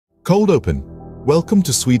Cold open. Welcome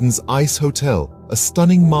to Sweden's Ice Hotel, a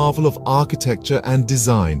stunning marvel of architecture and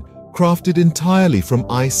design, crafted entirely from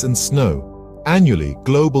ice and snow. Annually,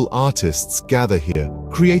 global artists gather here,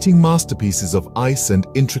 creating masterpieces of ice and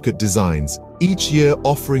intricate designs, each year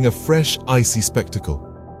offering a fresh, icy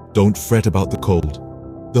spectacle. Don't fret about the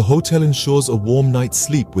cold. The hotel ensures a warm night's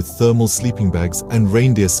sleep with thermal sleeping bags and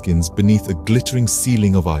reindeer skins beneath a glittering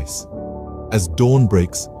ceiling of ice. As dawn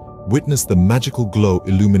breaks, witness the magical glow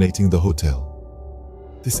illuminating the hotel.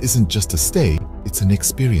 This isn't just a stay, it's an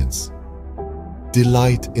experience.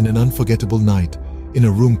 Delight in an unforgettable night in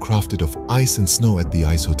a room crafted of ice and snow at the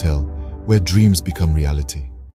Ice Hotel, where dreams become reality.